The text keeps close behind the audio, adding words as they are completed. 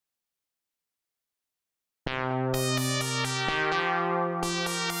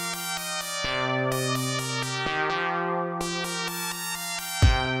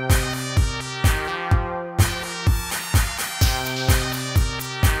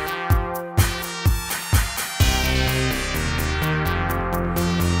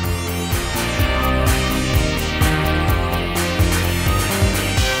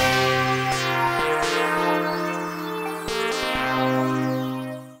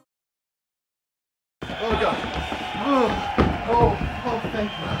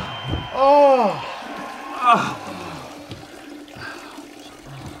Oh.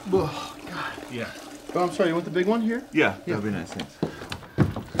 Oh, God. Yeah. Oh, I'm sorry, you want the big one here? Yeah, that'd be nice, thanks.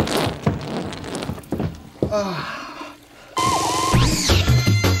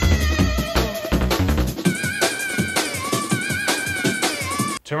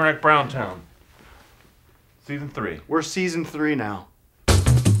 Turmeric Browntown. Season 3. We're season 3 now.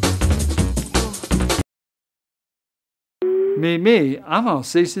 Me, I'm on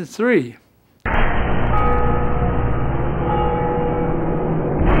season 3.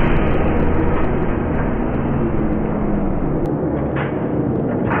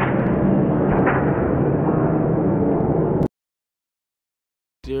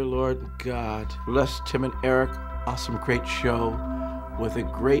 Dear Lord God, bless Tim and Eric. Awesome, great show with a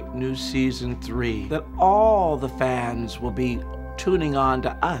great new season 3. That all the fans will be tuning on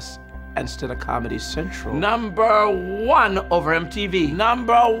to us instead of Comedy Central. #1 over MTV.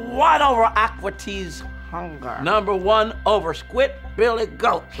 #1 over Aqua T's Hunger. #1 over Squid Billy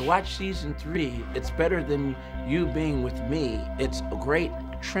Goat. To watch season 3, it's better than you being with me. It's a great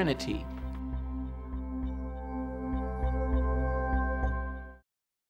trinity.